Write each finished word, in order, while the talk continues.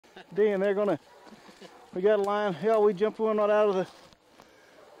Dan, they're gonna. We got a line. Hell, we jumped one right out of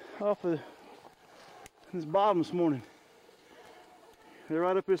off of this bottom this morning. They're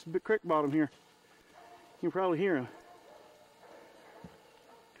right up this big creek bottom here. You can probably hear them.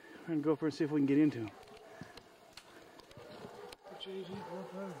 I'm gonna go up here and see if we can get into them.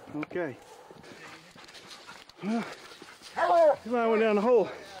 Okay. Well, this line went down the hole.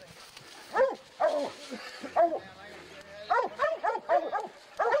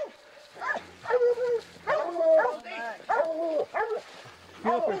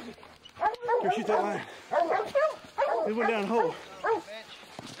 Get up here. Here, shoot that line. It went down the hole.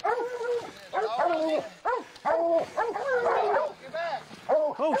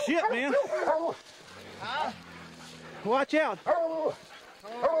 Oh shit, man. Watch out.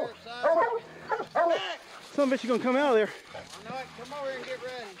 Some bitch is gonna come out of there. Come over here and get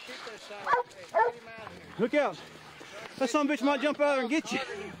ready. Shoot this son of a bitch. Get him out of here. Look out. That some bitch might jump out there and get you.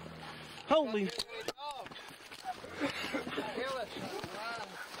 Holy.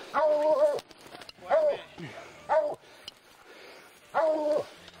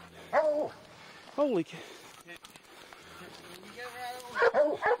 Holy.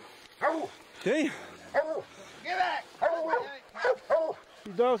 Damn. Get back.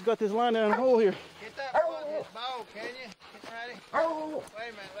 These dogs got this line down the hole here. Get that one in his bowl, can you? Get ready. Wait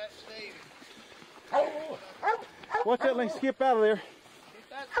a minute, let Steve. Watch that thing skip out of there. Get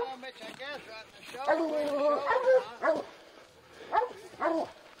that son of a bitch, I guess, right in the shoulder.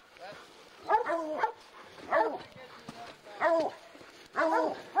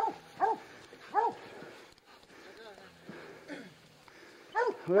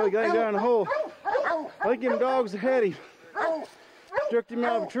 Well, he got him down the hole. I think them dogs had him. Jerked him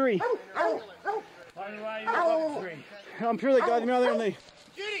out of a tree. I'm sure they got him out of there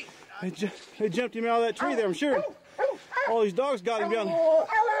and they jumped him out of that tree there, I'm sure. All these dogs got him down there.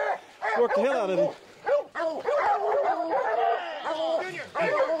 Worked the hell out of him.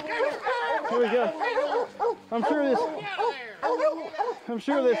 Here we go. I'm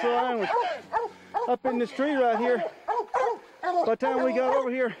sure this lion was up in this tree right here. By the time we got over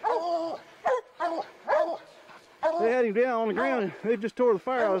here, they had him down on the ground and they just tore the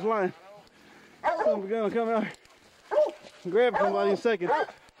fire out of his line. So we're gonna come out and grab somebody in a second.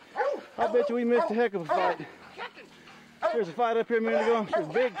 I bet you we missed a heck of a fight. There's a fight up here a minute ago. It was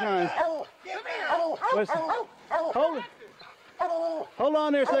big time. Listen, hold it. Hold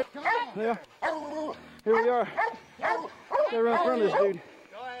on there a second. Yeah. Here we are. They're right in front of this dude.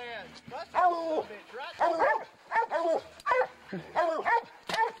 Go ahead. Bust that little bitch right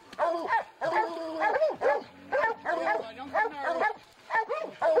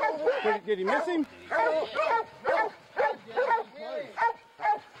Did he miss him?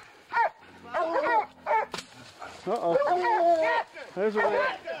 Uh-oh. There's a way.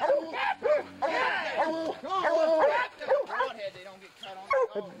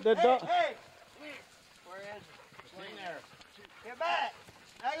 That dog. Hey! Where is it? Swing there. Get back!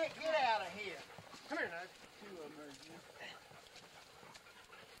 Nugget, get out of here. Come here, Nugget. Two of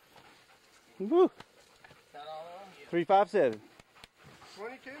them are Woo. Got all of them? 357.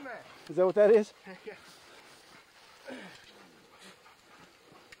 22 man. Is that what that is?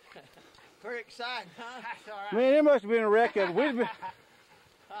 Pretty exciting, huh? That's all right. Man, there must have been a wreck up.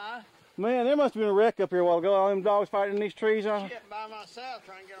 Huh? Man, there must have been a wreck up here a while ago. All them dogs fighting in these trees. Shit, by myself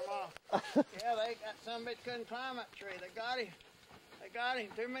trying to get them off. Yeah, they got some bitch couldn't climb that tree. They got him. They got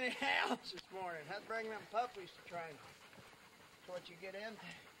him. Too many hounds this morning. Had to bring them puppies to train. That's what you get into.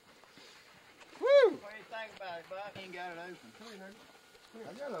 Woo! What do you think about it, Buck? He ain't got it open. Come here, Nugget.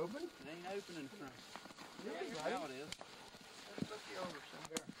 I got it open. It ain't open in front. Yeah, now it is. Let's look you over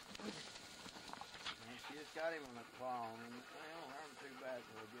somewhere. Yeah, she just got him on the claw, and they don't hurt him too bad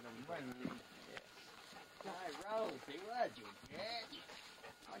till we get him. Yeah. Hey, Rosie, what'd you catch?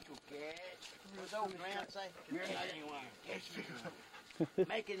 What'd you catch? What's old man say? Come here, anyone. Catch me.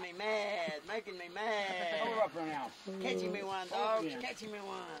 Making me mad, making me mad. Hold up right now. Catching me one, dogs, catching me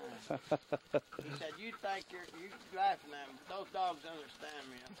one. He said, you think you're laughing at me, but those dogs understand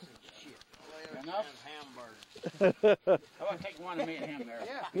me. I said, shit. They understand hamburgers. How about take one of me and him there?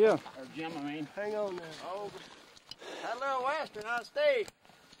 Yeah. Yeah. Or Jim, I mean. Hang on there. Oh, that little western on Steve.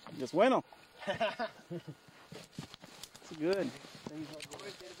 Just win them. It's good. We could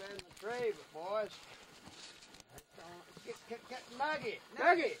have been in the tree, but boys. Get Nugget.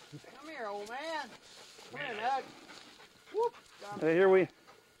 Nugget. Come here, old man. Come here, Nugget. Whoop. Hey, here we.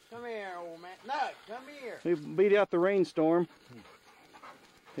 Come here, old man. Nugget, come here. We beat out the rainstorm.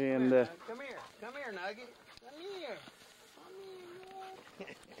 And come here. Come here, Nugget. Come here. Come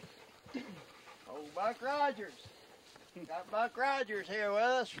here. Old Buck Rogers. Got Buck Rogers here with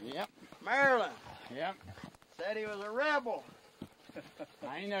us. Yep. Maryland. Yep. Said he was a rebel.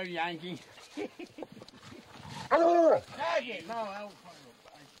 I ain't no Yankee. Daggy! No,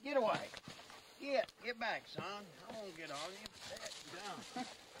 get away. Get back, son. I won't get on you. Sit down.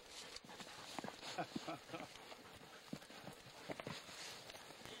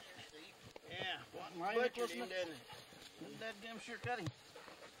 Yeah, butchered him, didn't it? That damn sure cut him.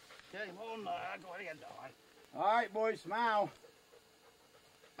 Cut him. Oh no, go ahead, dog. All right, boys, smile.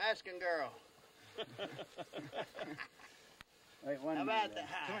 Mexican girl. Wait, one How minute about the there.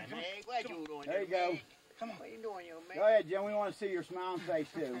 high, Meg? What you doing? There you go. Come on. What you doing, you Meg? Go ahead, Jim. We want to see your smiling face,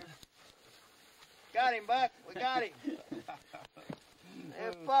 too. Got him, Buck. We got him.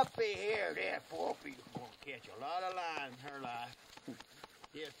 That puppy here, that puppy's gonna catch a lot of lines in her life.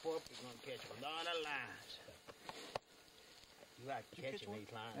 This puppy's gonna catch a lot of lines. You like catching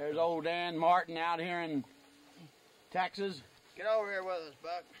these lines. There's old Dan Martin out here in Texas. Get over here with us,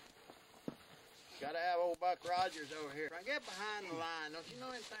 Buck. Gotta have old Buck Rogers over here. Now get behind the line. Don't you know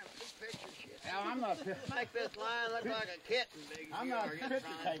anything about this picture shit? Al, I'm not. Make this line look like a kitten big as I'm you not are. Get picture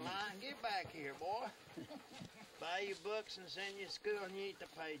behind taking. the line. Get back here, boy. Buy you books and send you to school and you eat the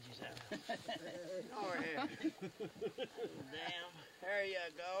pages out of them. Over here. Damn. There you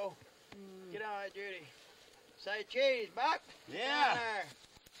go. Get on it, Judy. Say cheese, Buck. Yeah. Down there.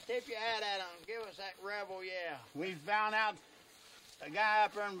 Tip your hat at him. Give us that rebel yell. We found out a guy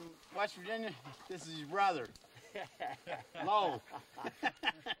up there in West Virginia. This is his brother. Low.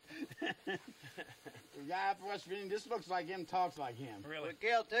 The guy up in West Virginia, this looks like him, talks like him. We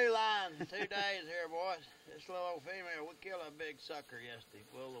killed 2 lions in 2 days here, boys. This little old female, we killed a big sucker yesterday,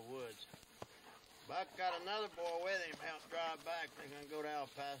 full of woods. Buck got another boy with him, helped drive back. They're going to go to El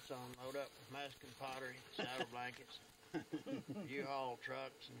Paso and load up with Mexican pottery, saddle blankets, U-Haul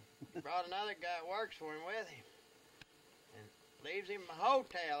trucks. And brought another guy that works for him with him. And leaves him in a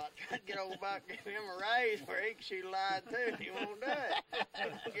hotel. I tried to get old Buck, give him a raise where he can shoot a line too. He won't do it.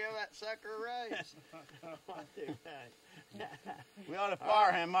 Give that sucker a raise. What do you think? We ought to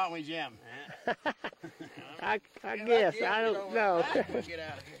fire him, oughtn't we, Jim? I guess. I don't know. Get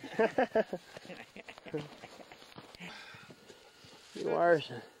out of here. You're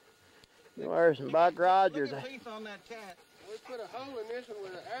worse than Buck Rogers. Look at the teeth on that cat. We put a hole in this one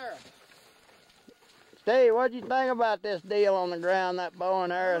with an arrow. Steve, what'd you think about this deal on the ground, that bow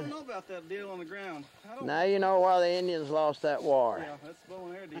and I arrow? don't know about that deal on the ground. I don't Now you know why the Indians lost that war. Yeah, that's the bow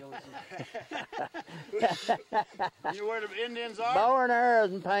and arrow deal. You know where the Indians are? Bow and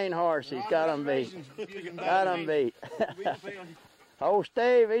arrows and paint horses. Got them beat. Got them beat. Oh,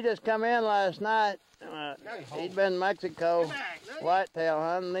 Steve, he just come in last night. He'd been in Mexico, whitetail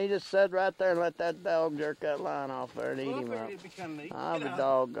hunting. He just sat right there and let that dog jerk that line off there and eat him up. I'll be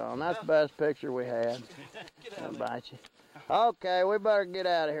doggone. That's the best picture we had. I'll bite you. Okay, we better get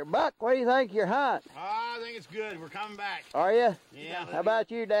out of here. Buck, what do you think you're hunting? Oh, I think it's good. We're coming back. Are you? Yeah. How about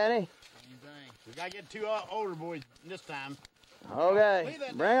you, Danny? We got to get 2 older boys this time. Okay,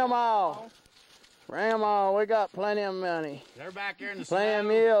 bring them all. Bring them all. We got plenty of money. They're back there in the Plenty of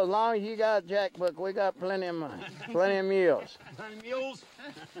mules. As long as you got a checkbook, we got plenty of money. Plenty of mules. Mules?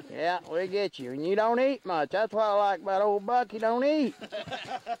 Yeah, we get you. And you don't eat much. That's what I like about old Buck. He don't eat.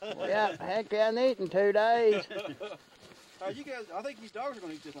 Yeah, heck, he hasn't eaten 2 days. You guys, I think these dogs are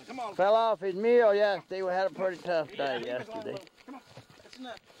going to eat this one. Come on. Fell off his mule yesterday. We had a pretty tough day yesterday. Come on. That's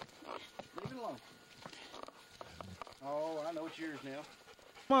enough. Leave it alone. Oh, I know it's yours now.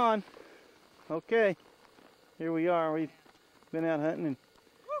 Come on. Okay, here we are. We've been out hunting and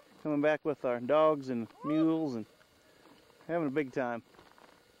coming back with our dogs and mules and having a big time.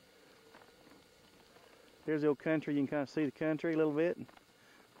 Here's the old country. You can kind of see the country a little bit.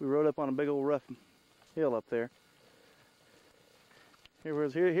 We rode up on a big old rough hill up there.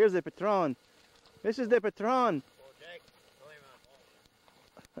 Here's the Patron. This is the Patron.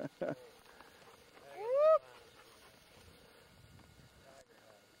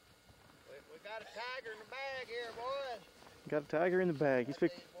 Got a tiger in the bag here, boys. Got a tiger in the bag. He's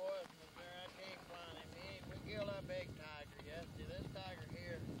fixing. Boys, I can't find him. We killed that big tiger yesterday. This tiger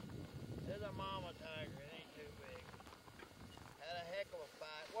here, this is a mama tiger. It ain't too big. Had a heck of a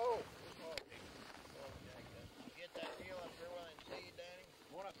fight. Whoa! Whoa, Jacob. You get that deal up there where they can see you, Danny?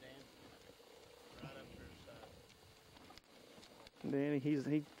 What up, Dan? Right up to the side. Danny, he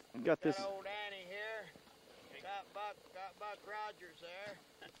got this. Got old Danny here. Got Buck Rogers there.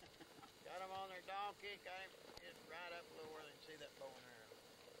 Got him on their donkey, got him just right up a little where they can see that bow and arrow.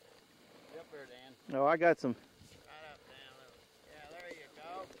 Get up there, Dan. Oh, I got some. Right up, down. Yeah, there you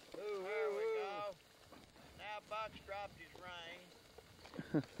go. There we go. Now Buck's dropped his rein.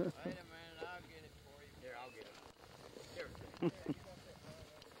 Wait a minute, I'll get it for you. Here, I'll get it. We'll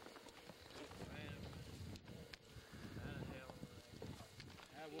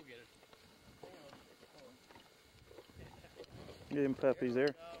get it. Get them puppies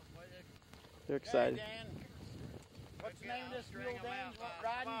there. They're excited. Hey, Dan. What's the name of this mule, Dan?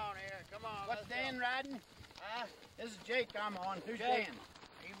 Come on here, come on. What's Dan riding? This is Jake I'm on. Who's Jake. Dan?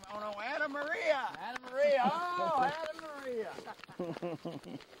 Oh no, Anna Maria. Anna Maria. Oh, Anna Maria.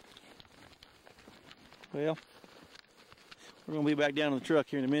 Well, we're going to be back down to the truck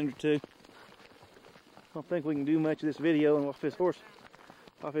here in a minute or two. I don't think we can do much of this video and off this horse,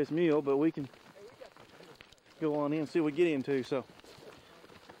 off this mule, but we can go on in and see what we get into. So